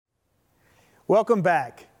Welcome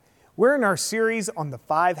back. We're in our series on the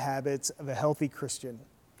 5 habits of a healthy Christian.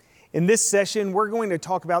 In this session, we're going to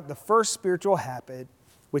talk about the first spiritual habit,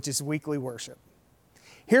 which is weekly worship.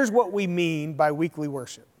 Here's what we mean by weekly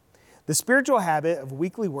worship. The spiritual habit of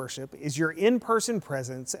weekly worship is your in-person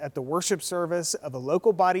presence at the worship service of a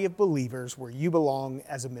local body of believers where you belong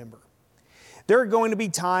as a member. There are going to be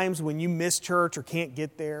times when you miss church or can't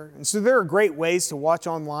get there, and so there are great ways to watch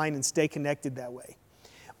online and stay connected that way.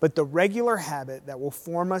 But the regular habit that will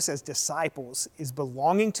form us as disciples is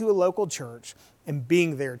belonging to a local church and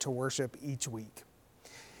being there to worship each week.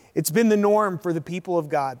 It's been the norm for the people of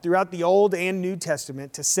God throughout the Old and New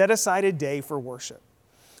Testament to set aside a day for worship.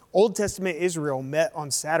 Old Testament Israel met on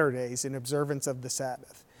Saturdays in observance of the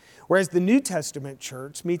Sabbath, whereas the New Testament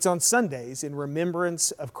church meets on Sundays in remembrance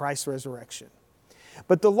of Christ's resurrection.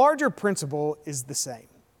 But the larger principle is the same.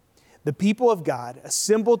 The people of God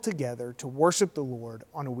assembled together to worship the Lord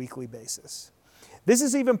on a weekly basis. This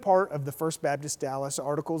is even part of the First Baptist Dallas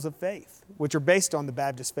Articles of Faith, which are based on the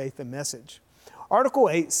Baptist faith and message. Article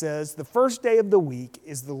 8 says, "The first day of the week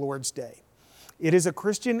is the Lord's Day. It is a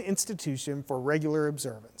Christian institution for regular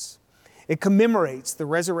observance. It commemorates the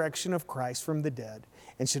resurrection of Christ from the dead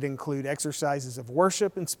and should include exercises of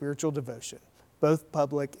worship and spiritual devotion, both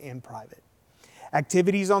public and private.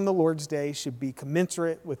 Activities on the Lord's Day should be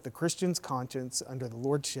commensurate with the Christian's conscience under the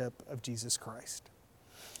lordship of Jesus Christ."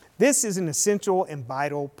 This is an essential and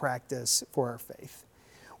vital practice for our faith.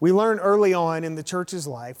 We learn early on in the church's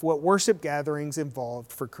life what worship gatherings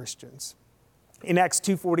involved for Christians. In Acts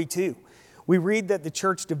 2:42, we read that the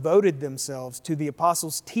church devoted themselves to the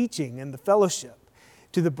apostles' teaching and the fellowship,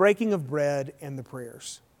 to the breaking of bread and the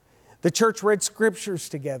prayers. The church read scriptures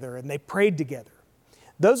together and they prayed together.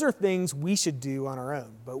 Those are things we should do on our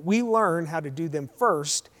own, but we learn how to do them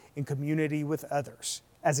first in community with others,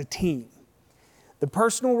 as a team. The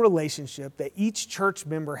personal relationship that each church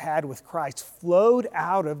member had with Christ flowed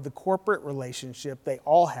out of the corporate relationship they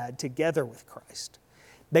all had together with Christ.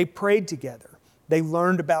 They prayed together. They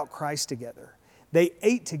learned about Christ together. They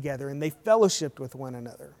ate together and they fellowshiped with one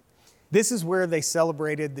another. This is where they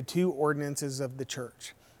celebrated the 2 ordinances of the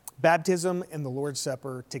church, baptism and the Lord's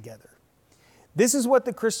Supper together. This is what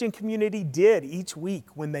the Christian community did each week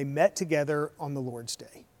when they met together on the Lord's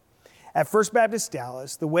Day. At First Baptist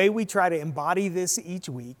Dallas, the way we try to embody this each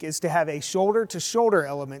week is to have a shoulder-to-shoulder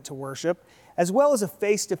element to worship, as well as a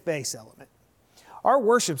face-to-face element. Our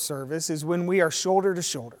worship service is when we are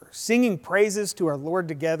shoulder-to-shoulder, singing praises to our Lord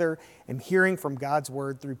together and hearing from God's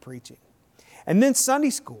Word through preaching. And then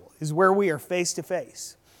Sunday school is where we are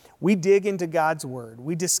face-to-face. We dig into God's Word.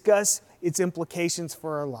 We discuss its implications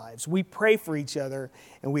for our lives. We pray for each other,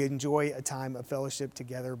 and we enjoy a time of fellowship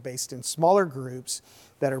together based in smaller groups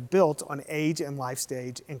that are built on age and life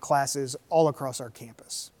stage in classes all across our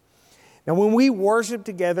campus. Now, when we worship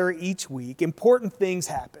together each week, important things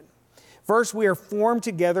happen. First, we are formed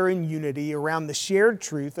together in unity around the shared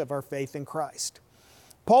truth of our faith in Christ.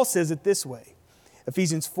 Paul says it this way,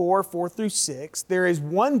 Ephesians 4:4-6, "There is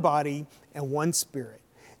one body and one Spirit.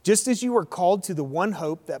 Just as you are called to the one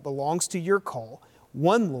hope that belongs to your call,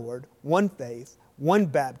 one Lord, one faith, one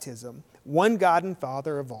baptism, one God and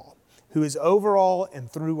Father of all, who is over all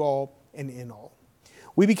and through all and in all."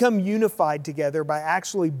 We become unified together by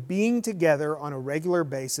actually being together on a regular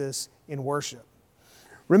basis in worship.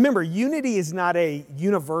 Remember, unity is not a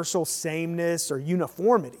universal sameness or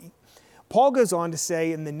uniformity. Paul goes on to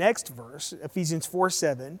say in the next verse, Ephesians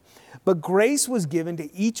 4:7, "But grace was given to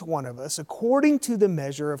each one of us according to the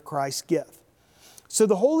measure of Christ's gift." So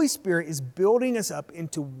the Holy Spirit is building us up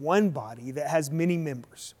into one body that has many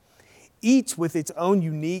members, each with its own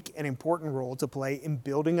unique and important role to play in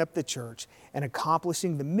building up the church and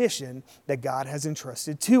accomplishing the mission that God has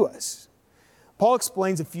entrusted to us. Paul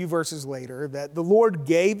explains a few verses later that the Lord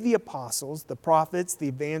gave the apostles, the prophets, the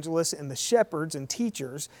evangelists, and the shepherds and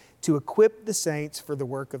teachers to equip the saints for the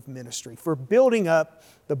work of ministry, for building up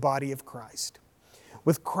the body of Christ.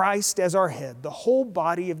 With Christ as our head, the whole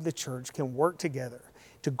body of the church can work together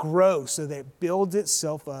to grow so that it builds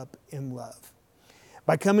itself up in love.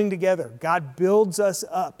 By coming together, God builds us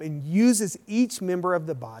up and uses each member of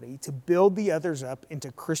the body to build the others up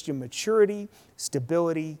into Christian maturity,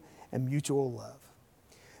 stability, and mutual love.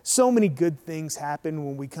 So many good things happen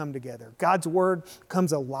when we come together. God's Word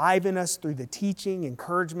comes alive in us through the teaching,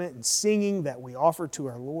 encouragement, and singing that we offer to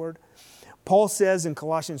our Lord. Paul says in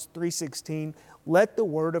Colossians 3:16, "Let the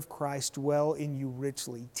word of Christ dwell in you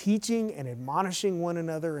richly, teaching and admonishing one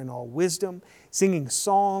another in all wisdom, singing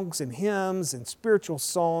songs and hymns and spiritual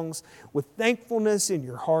songs with thankfulness in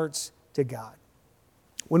your hearts to God."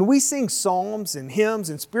 When we sing psalms and hymns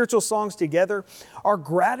and spiritual songs together, our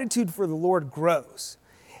gratitude for the Lord grows,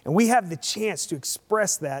 and we have the chance to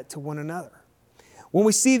express that to one another. When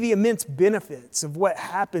we see the immense benefits of what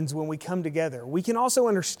happens when we come together, we can also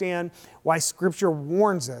understand why Scripture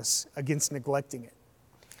warns us against neglecting it.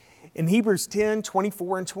 In Hebrews 10,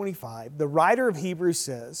 24 and 25, the writer of Hebrews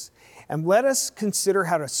says, "And let us consider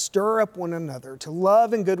how to stir up one another to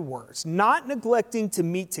love and good works, not neglecting to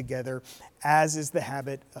meet together, as is the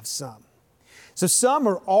habit of some." So some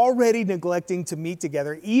are already neglecting to meet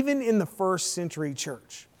together, even in the first century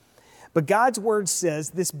church. But God's word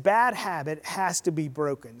says this bad habit has to be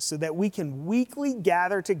broken so that we can weekly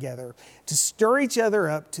gather together to stir each other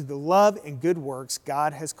up to the love and good works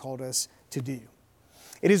God has called us to do.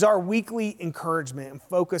 It is our weekly encouragement and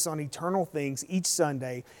focus on eternal things each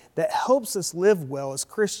Sunday that helps us live well as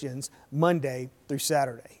Christians Monday through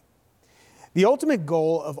Saturday. The ultimate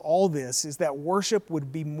goal of all this is that worship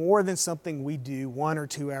would be more than something we do 1 or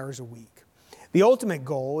 2 hours a week. The ultimate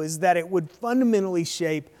goal is that it would fundamentally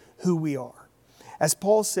shape who we are. As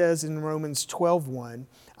Paul says in Romans 12:1,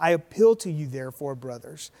 "I appeal to you therefore,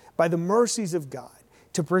 brothers, by the mercies of God,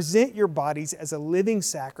 to present your bodies as a living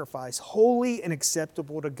sacrifice, holy and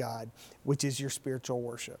acceptable to God, which is your spiritual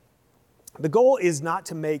worship." The goal is not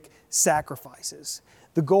to make sacrifices.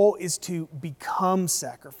 The goal is to become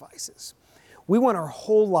sacrifices. We want our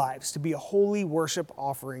whole lives to be a holy worship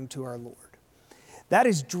offering to our Lord. That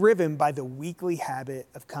is driven by the weekly habit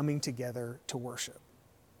of coming together to worship.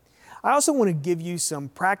 I also want to give you some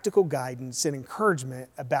practical guidance and encouragement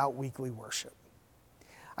about weekly worship.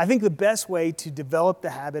 I think the best way to develop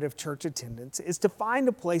the habit of church attendance is to find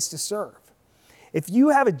a place to serve. If you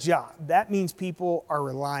have a job, that means people are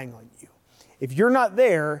relying on you. If you're not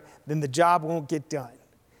there, then the job won't get done.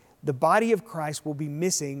 The body of Christ will be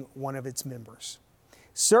missing one of its members.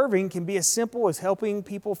 Serving can be as simple as helping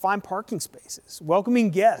people find parking spaces, welcoming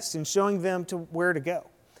guests and showing them to where to go,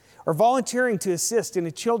 or volunteering to assist in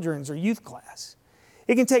a children's or youth class.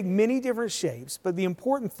 It can take many different shapes, but the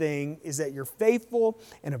important thing is that you're faithful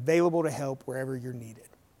and available to help wherever you're needed.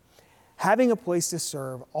 Having a place to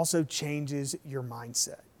serve also changes your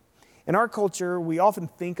mindset. In our culture, we often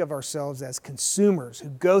think of ourselves as consumers who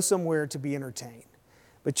go somewhere to be entertained.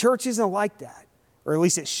 But church isn't like that, or at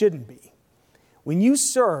least it shouldn't be. When you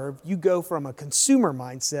serve, you go from a consumer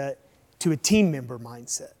mindset to a team member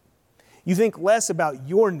mindset. You think less about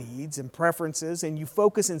your needs and preferences, and you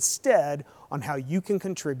focus instead on how you can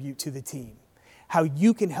contribute to the team, how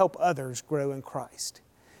you can help others grow in Christ.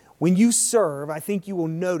 When you serve, I think you will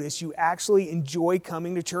notice you actually enjoy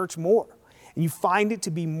coming to church more, and you find it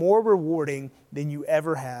to be more rewarding than you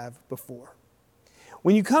ever have before.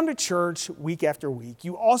 When you come to church week after week,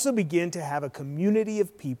 you also begin to have a community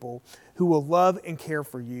of people who will love and care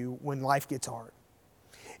for you when life gets hard.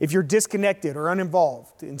 If you're disconnected or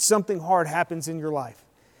uninvolved and something hard happens in your life,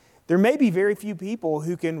 there may be very few people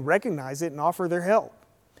who can recognize it and offer their help.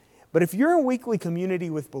 But if you're in weekly community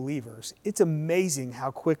with believers, it's amazing how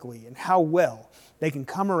quickly and how well they can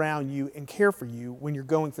come around you and care for you when you're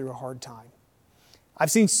going through a hard time. I've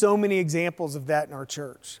seen so many examples of that in our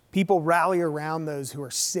church. People rally around those who are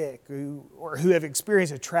sick or who have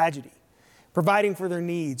experienced a tragedy, providing for their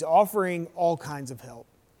needs, offering all kinds of help.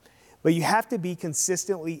 But you have to be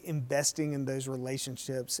consistently investing in those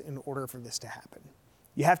relationships in order for this to happen.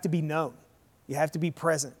 You have to be known. You have to be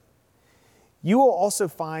present. You will also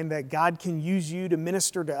find that God can use you to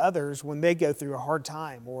minister to others when they go through a hard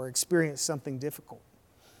time or experience something difficult,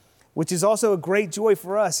 which is also a great joy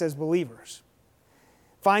for us as believers.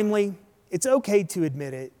 Finally, it's okay to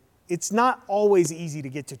admit it. It's not always easy to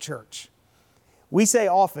get to church. We say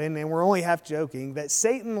often, and we're only half joking, that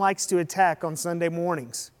Satan likes to attack on Sunday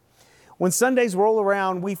mornings. When Sundays roll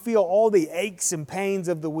around, we feel all the aches and pains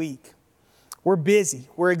of the week. We're busy,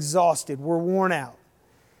 we're exhausted, we're worn out.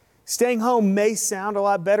 Staying home may sound a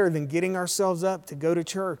lot better than getting ourselves up to go to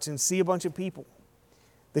church and see a bunch of people.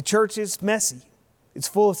 The church is messy, it's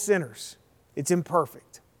full of sinners, it's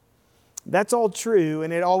imperfect. That's all true,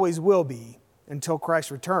 and it always will be until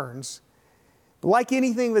Christ returns. But like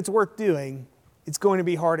anything that's worth doing, it's going to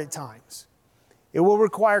be hard at times. It will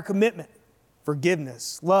require commitment,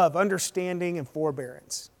 forgiveness, love, understanding, and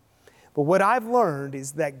forbearance. But what I've learned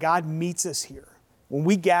is that God meets us here when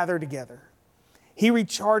we gather together. He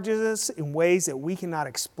recharges us in ways that we cannot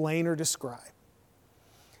explain or describe.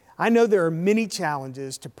 I know there are many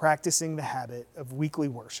challenges to practicing the habit of weekly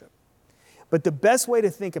worship. But the best way to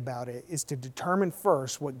think about it is to determine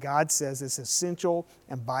first what God says is essential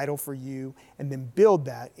and vital for you, and then build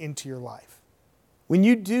that into your life. When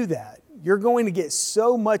you do that, you're going to get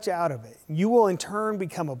so much out of it. You will in turn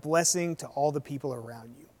become a blessing to all the people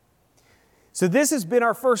around you. So this has been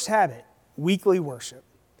our first habit, weekly worship.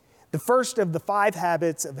 The first of the 5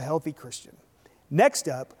 habits of a healthy Christian. Next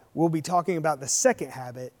up, we'll be talking about the second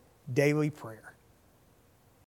habit, daily prayer.